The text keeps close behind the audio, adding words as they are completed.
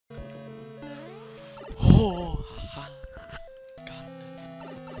Ha. God.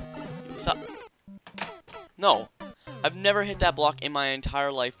 Yo, what's up? No. I've never hit that block in my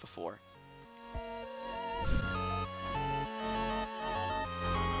entire life before.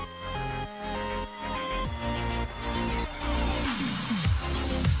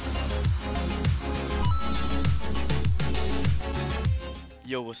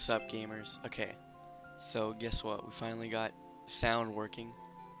 Yo, what's up, gamers? Okay, so guess what? We finally got sound working.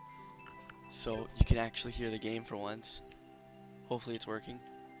 So you can actually hear the game for once. Hopefully it's working.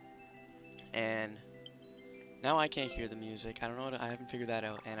 And now I can't hear the music. I don't know I haven't figured that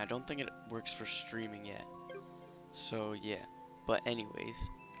out, and I don't think it works for streaming yet. So yeah. But anyways,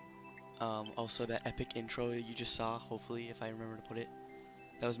 also that epic intro that you just saw, hopefully if I remember to put it,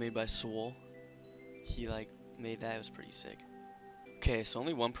 that was made by Swole. He like made that. It was pretty sick. Okay, so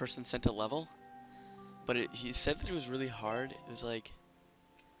only one person sent a level, but he said that it was really hard. It was like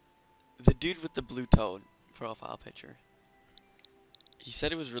the dude with the blue toad profile picture. He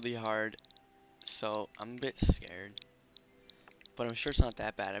said it was really hard, so I'm a bit scared. But I'm sure it's not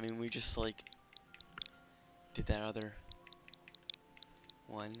that bad. I mean, we just like did that other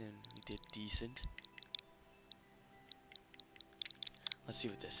one and we did decent. Let's see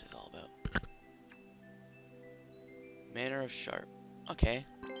what this is all about. Manner of Sharp. Okay,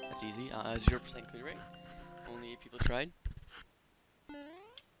 that's easy. 0% clear rate. Only 8 people tried.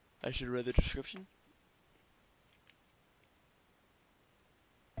 I should read the description.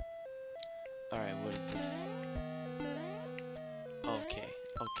 Alright, what is this? Okay.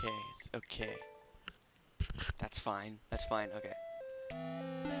 That's fine. Okay.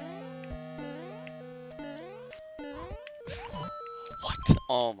 What?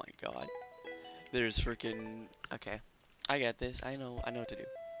 Oh my god. There's freaking... Okay. I get this. I know what to do.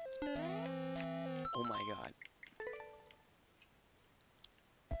 Oh my god.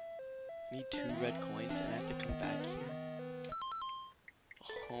 I need 2 red coins and I have to come back here.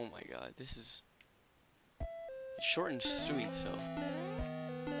 Oh my god. This is... It's short and sweet, so...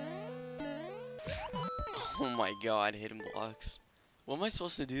 Oh my god, hidden blocks. What am I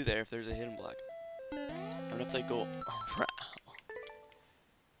supposed to do there if there's a hidden block? I'm gonna have to go around.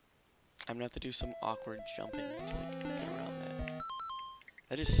 I'm gonna have to do some awkward jumping to like get around that.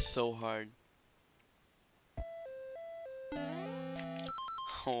 That is so hard.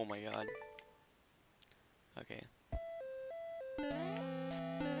 Oh my god. Okay.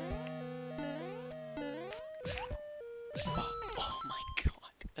 Oh my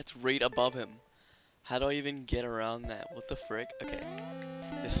god. That's right above him. How do I even get around that? What the frick? Okay.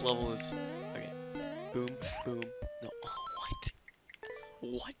 This level is... Okay. Boom, boom. No. What?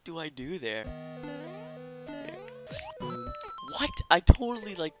 What do I do there? Okay. Boom. What? I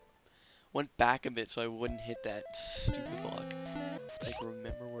totally, like, went back a bit so I wouldn't hit that stupid block. Like,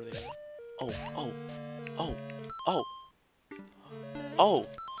 remember where they are? Oh!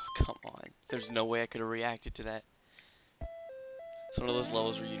 Come on. There's no way I could have reacted to that. It's one of those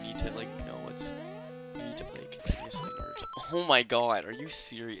levels where you need to, like, know what's... You need to play continuously in order to... Oh my god, are you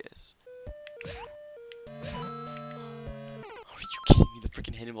serious? Are you kidding me? The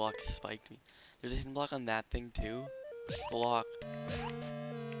freaking hidden block spiked me. There's a hidden block on that thing too? Block.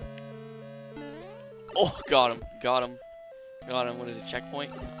 Oh, got him. Got him. What is it?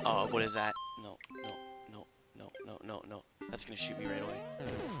 Checkpoint? Oh, what is that? No. That's gonna shoot me right away.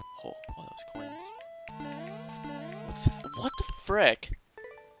 Oh, those coins. What the frick?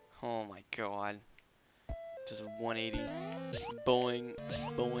 Oh my god. Does a 180. Boing,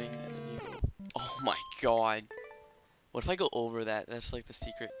 and then you go. Oh my god. What if I go over that? That's like the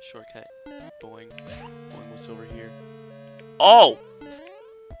secret shortcut. Boing, what's over here? Oh!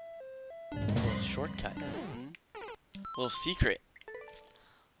 Little shortcut. Little secret.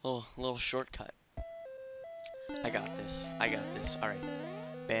 Little shortcut. I got this. Alright.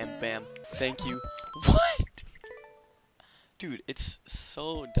 Bam, bam. Thank you. What? Dude, it's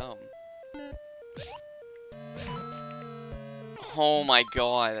so dumb. Oh my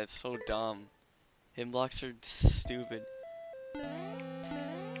god, that's so dumb. Hidden blocks are stupid. Boom,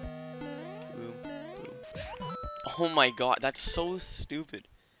 boom. Oh my god, that's so stupid.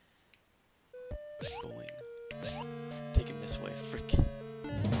 Boing. Take him this way. Frick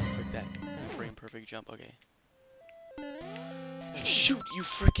that frame perfect jump. Okay. Shoot, you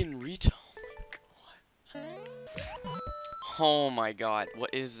freaking retard. Oh my god. Oh my god.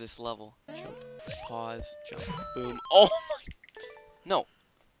 What is this level? Jump. Pause. Jump. Boom. Oh my. No.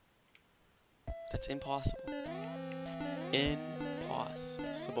 That's impossible.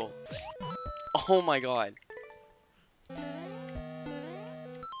 Impossible. Oh my god.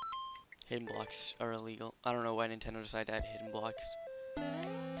 Hidden blocks are illegal. I don't know why Nintendo decided to add hidden blocks.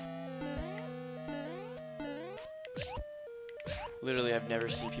 Literally, I've never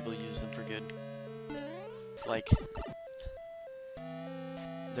seen people use them for good. Like,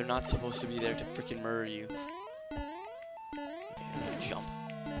 they're not supposed to be there to freaking murder you. Okay, I'm gonna jump.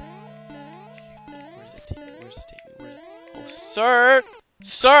 Where does it take me? Where does this take me? Oh, sir!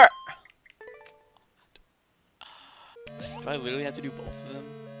 Sir! Do I literally have to do both of them?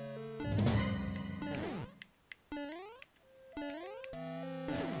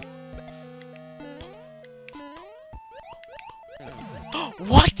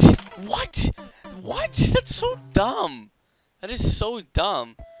 What? What? What? That's so dumb. That is so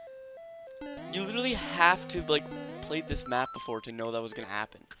dumb. You literally have to, like, play this map before to know that was gonna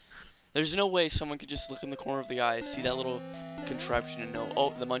happen. There's no way someone could just look in the corner of the eye, see that little contraption, and know,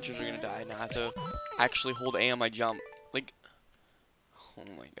 oh, the munchers are gonna die. Now I have to actually hold A on my jump. Like, oh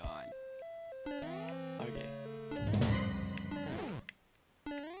my god. Okay.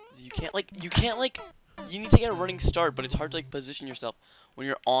 You can't, you need to get a running start, but it's hard to, like, position yourself when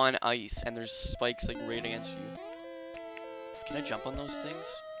you're on ice and there's spikes, like, right against you. Can I jump on those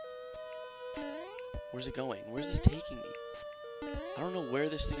things? Where's it going? Where's this taking me? I don't know where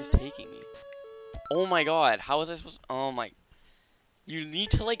this thing is taking me. Oh my god, how was I supposed to... Oh my... You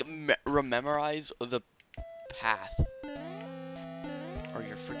need to, like, rememorize the path. Or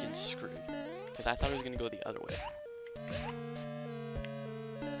you're freaking screwed. Because I thought it was going to go the other way.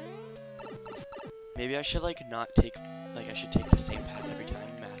 Maybe I should, like, not take... Like, I should take the same path every time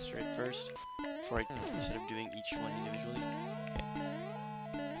and master it first. Before instead of doing each one individually. Okay.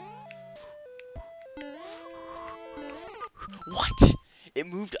 What? It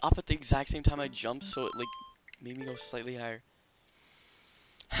moved up at the exact same time I jumped, so it, like, made me go slightly higher.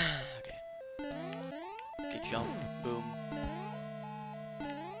 Okay. Okay, jump. Boom.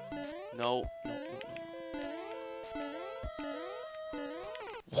 No. No, no, no.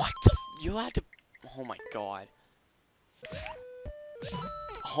 What the? You had to... Oh my god.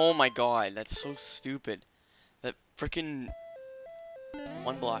 Oh my god, that's so stupid. That frickin'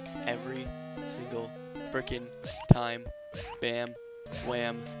 one block every single frickin' time. Bam.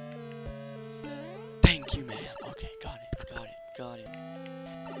 Wham. Thank you, ma'am. Okay, got it. Got it. Got it.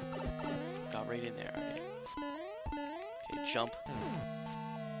 Got right in there. Okay, okay, jump.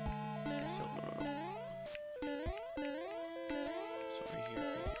 Stand still. No, no, no. So right here,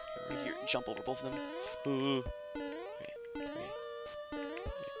 right here. Jump over both of them. Ooh. Okay, okay.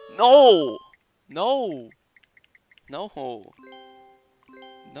 No! No! No!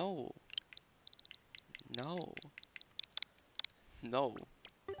 No! No! No.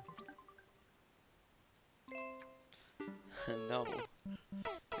 No.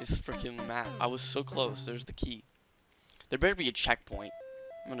 This freaking map. I was so close. There's the key. There better be a checkpoint.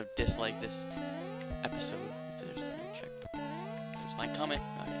 I'm gonna dislike this episode if there's no checkpoint. There's my comment.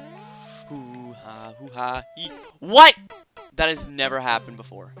 Okay. Hoo-ha, hoo-ha, hee. What? That has never happened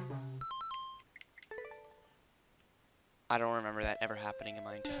before. I don't remember that ever happening in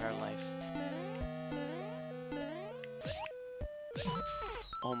my entire life.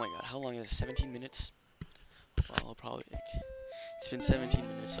 Oh my god, how long is it? 17 minutes? Well, I'll probably... It's been 17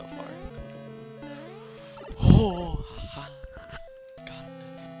 minutes so far. Oh! God.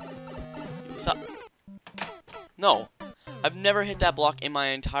 What's up? No! I've never hit that block in my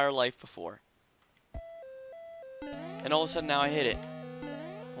entire life before. And all of a sudden now I hit it.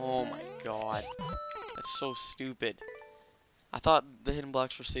 Oh my god. That's so stupid. I thought the hidden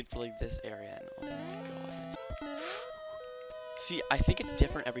blocks were saved for like this area. And oh my god. That's... See, I think it's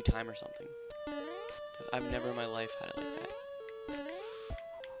different every time or something. Because I've never in my life had it like that.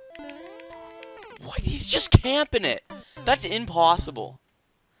 What? He's just camping it! That's impossible.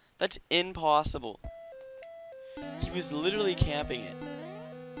 That's impossible. He was literally camping it.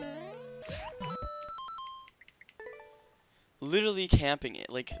 Literally camping it.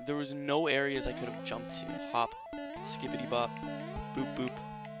 Like, there was no areas I could have jumped to. Hop. Skippity bop. Boop boop.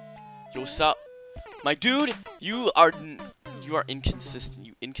 Yo, sup? My dude, you are inconsistent.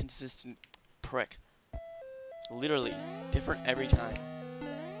 You inconsistent prick. Literally. Different every time.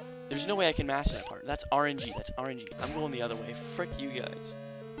 There's no way I can master that part. That's RNG. That's RNG. I'm going the other way. Frick you guys.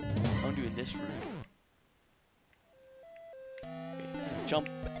 I'm doing this route. Okay. Jump.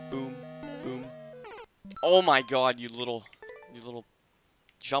 Boom. Boom. Oh my god, you little...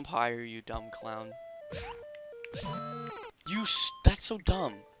 Jump higher, you dumb clown. That's so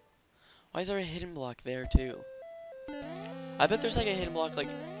dumb. Why is there a hidden block there, too? I bet there's like a hidden block like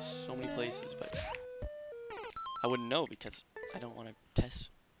so many places, but I wouldn't know because I don't want to test.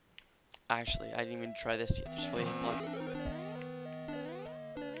 Actually, I didn't even try this yet. There's probably a hidden block.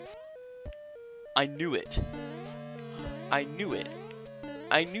 I knew it. I knew it.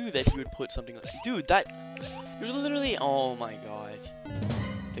 I knew that he would put something like, dude, that, there's literally, oh my god.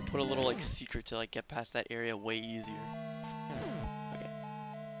 They put a little, like, secret to, like, get past that area way easier. Okay.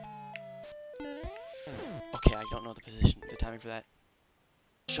 Okay, I don't know the position, the timing for that.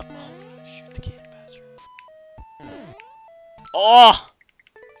 Shut, oh, shoot the cannon bastard. Oh!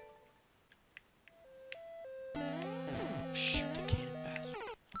 Shoot the cannon bastard.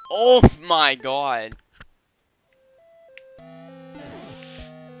 Oh my god.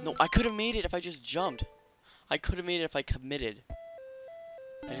 No, I could have made it if I just jumped. I could have made it if I committed.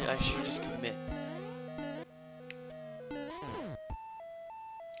 I should just commit.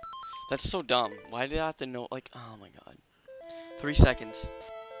 That's so dumb. Why did I have to know, like, oh my god. 3 seconds.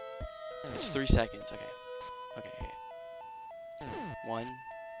 It's 3 seconds, okay. Okay, okay. 1,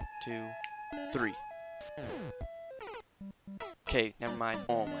 2, 3. Okay, never mind.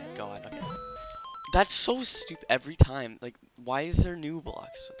 Oh my god, okay. That's so stupid every time. Like, why is there new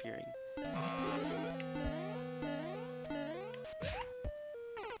blocks appearing? Oh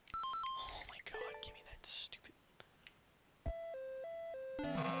my god, give me that stupid.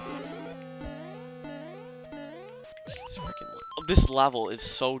 This level is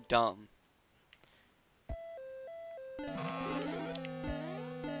so dumb.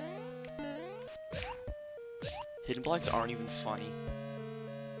 Hidden blocks aren't even funny.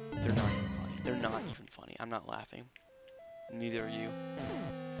 They're not even funny. They're not even funny. I'm not laughing. Neither are you.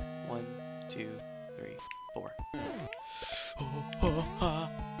 1, 2, 3, 4.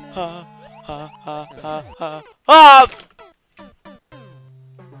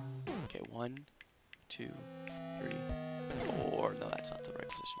 Okay, 1, 2, 3, 4. No, that's not the right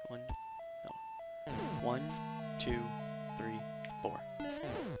position. 1, no. 1, 2, 3, 4.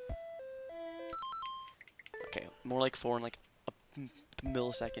 Okay, more like 4 in like a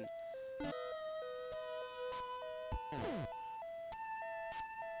millisecond.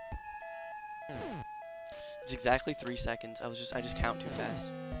 It's exactly 3 seconds. I just count too fast.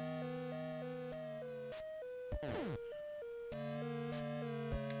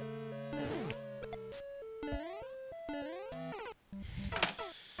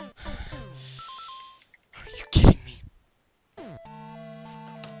 Are you kidding me?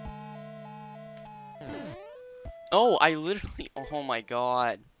 Oh, I literally, oh my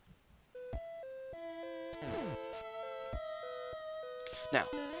god. Now,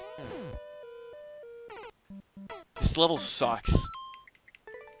 this level sucks.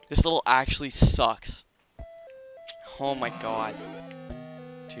 This level actually sucks. Oh my god.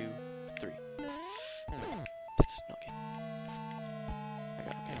 1, 2, 3. That's okay. I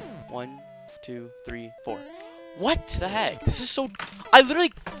got okay. 1, 2, 3, 4. What the heck? This is so. I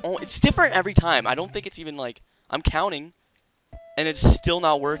literally. Oh, it's different every time. I don't think it's even like I'm counting, and it's still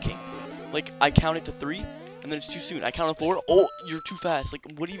not working. Like I counted to 3, and then it's too soon. I counted 4. Oh, you're too fast. Like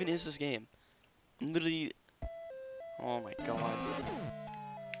what even is this game? I'm literally. Oh my god.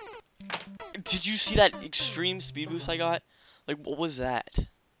 Did you see that extreme speed boost I got? Like, what was that?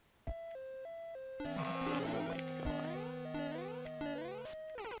 Oh my god.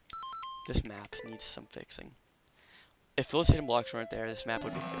 This map needs some fixing. If those hidden blocks weren't there, this map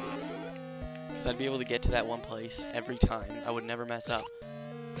would be good. Because I'd be able to get to that one place every time. I would never mess up.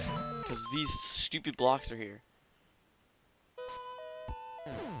 Because these stupid blocks are here.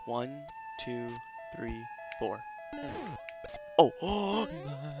 1, 2, 3, 4. Oh.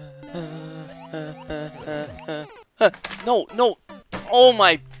 No, no. Oh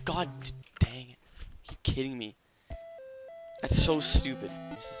my god. Dang it. Are you kidding me? That's so stupid.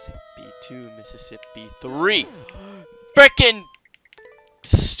 Mississippi 2, Mississippi 3. Frickin'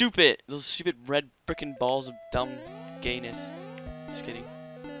 stupid. Those stupid red frickin' balls of dumb gayness. Just kidding.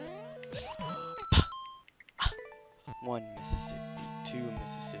 1 Mississippi, 2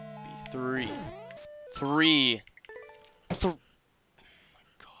 Mississippi, 3. 3. Oh my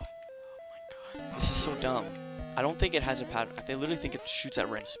god. Oh my god. This is so dumb. I don't think it has a pattern. I literally think it shoots at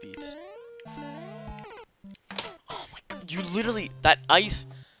random speeds. Oh my god. You literally that ice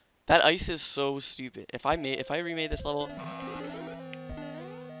is so stupid. If I remade this level,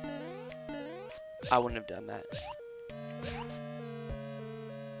 I wouldn't have done that.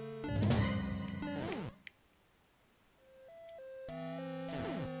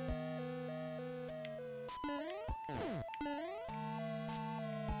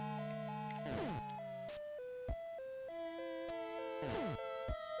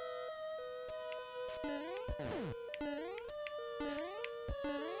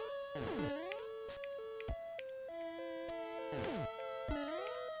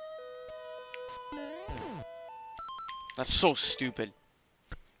 That's so stupid.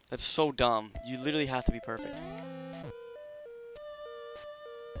 That's so dumb. You literally have to be perfect.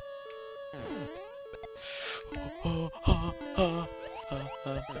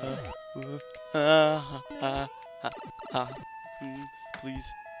 Please,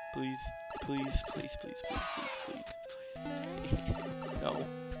 please, please, please, please, please, please. No.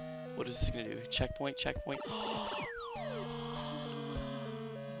 What is this gonna do? Checkpoint, checkpoint.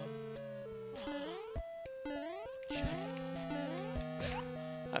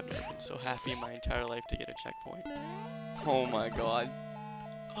 I've never been so happy in my entire life to get a checkpoint. Oh my god.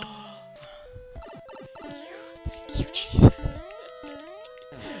 Thank you, Jesus.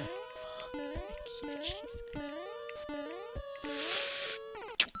 Thank you, Jesus.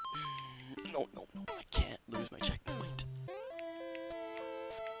 No, no, no. I can't lose my checkpoint.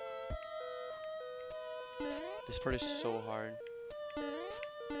 This part is so hard.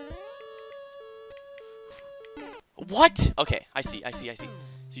 What? Okay, I see.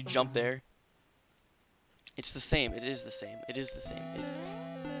 So you jump there. It's the same. It is the same. It is the same. It is the same.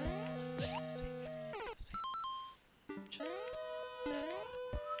 It is the same.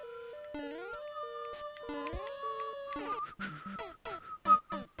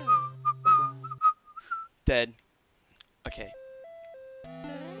 Dead. Okay.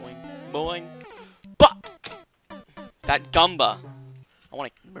 Boing. Boing. Bah! That Gumba. I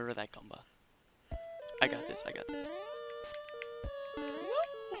want to murder that Gumba. I got this.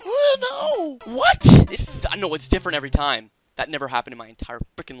 No! What? This is, I know it's different every time. That never happened in my entire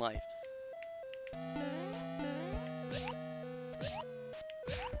freaking life.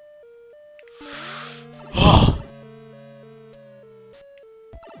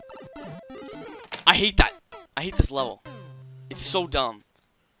 I hate that. I hate this level. It's so dumb.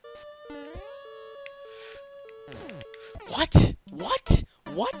 What? What?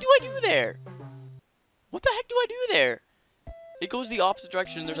 What do I do there? What the heck do I do there? It goes the opposite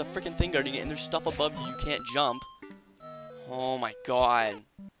direction and there's a freaking thing guarding it and there's stuff above you. You can't jump. Oh my god.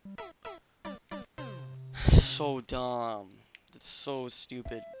 So dumb. It's so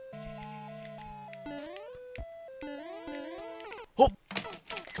stupid. Oh!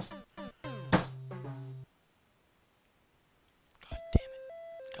 God damn it.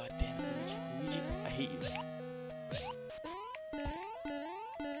 God damn it, Luigi. Luigi, I hate you. No.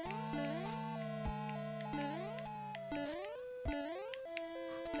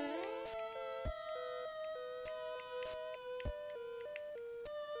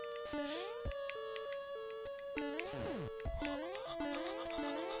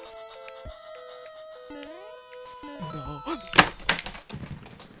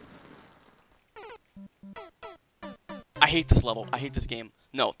 I hate this level. I hate this game.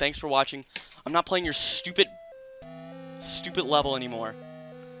 No, thanks for watching. I'm not playing your stupid level anymore.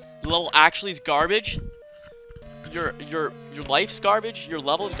 The level actually is garbage. Your life's garbage. Your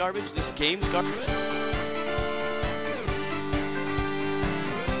level's garbage. This game's garbage.